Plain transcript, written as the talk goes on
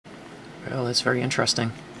Well, that's very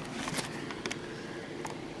interesting.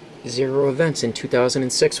 0 events in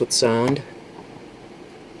 2006 with sound.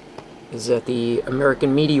 This is at the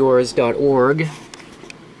AmericanMeteors.org,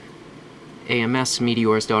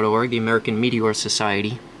 AMSmeteors.org, the American Meteor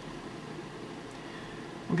Society.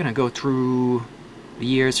 We're going to go through the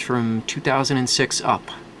years from 2006 up,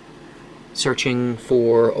 searching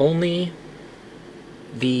for only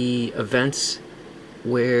the events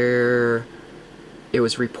where it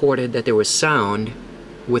was reported that there was sound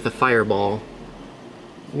with a fireball.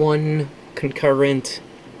 One concurrent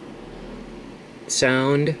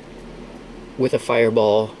sound with a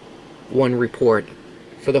fireball, one report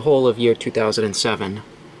for the whole of year 2007.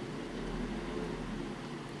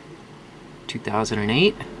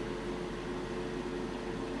 2008,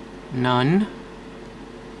 none.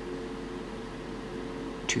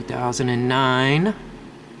 2009,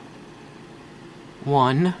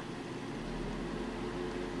 1.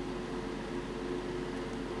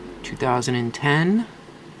 2010,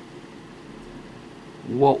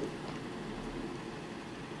 whoa.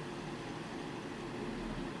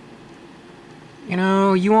 You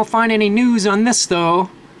know, you won't find any news on this though,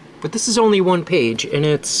 but this is only one page, and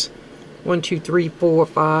it's 1, 2, 3, 4,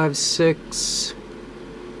 5, 6,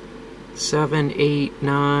 7, 8,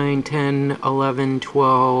 9, 10, 11,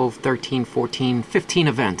 12, 13, 14, 15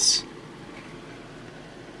 events.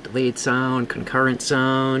 Delayed sound, concurrent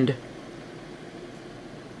sound.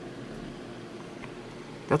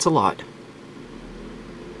 That's a lot.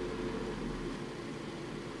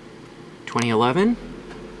 2011,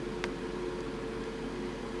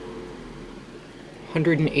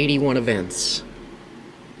 181 events.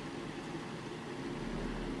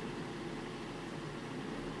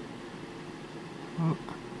 Oh.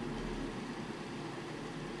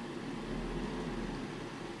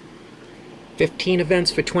 15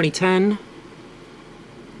 events for 2010.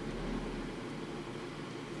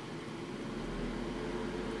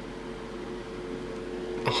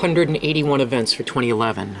 181 events for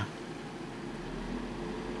 2011.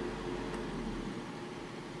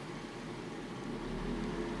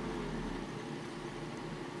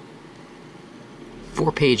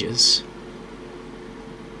 Four pages.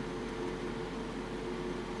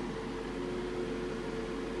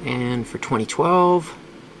 And for 2012,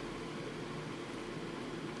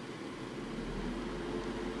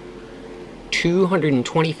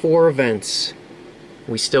 $224 events.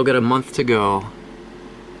 We still got a month to go.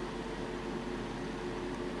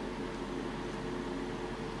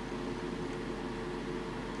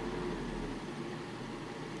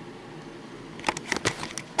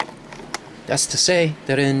 That's to say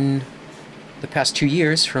that in the past 2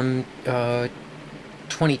 years, from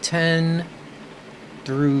 2010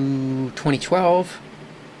 through 2012,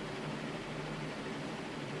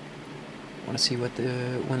 I want to see what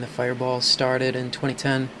when the fireball started in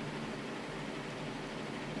 2010.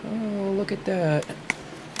 Oh, look at that.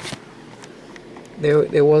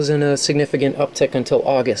 There wasn't a significant uptick until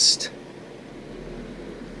August.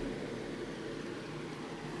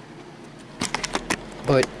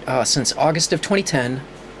 But since August of 2010,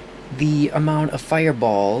 the amount of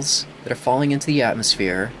fireballs that are falling into the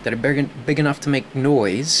atmosphere that are big enough to make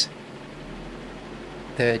noise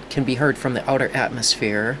that can be heard from the outer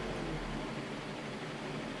atmosphere,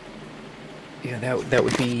 yeah, that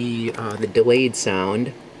would be the delayed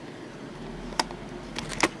sound.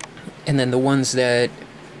 And then the ones that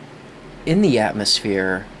in the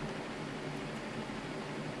atmosphere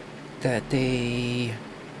that they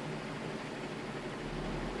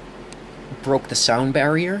broke the sound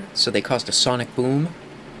barrier, so they caused a sonic boom.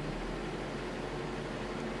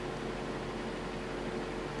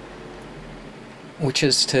 Which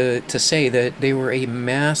is to say that they were a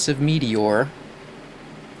massive meteor.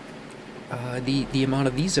 The amount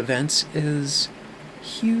of these events is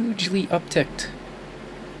hugely upticked.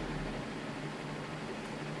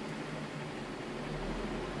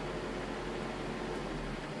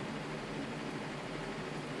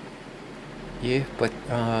 Yeah, but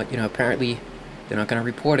you know, apparently they're not going to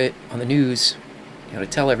report it on the news. You know, to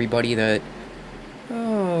tell everybody that,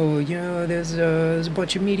 oh, you know, there's a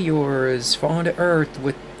bunch of meteors falling to Earth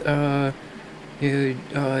with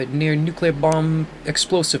near nuclear bomb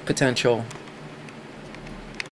explosive potential.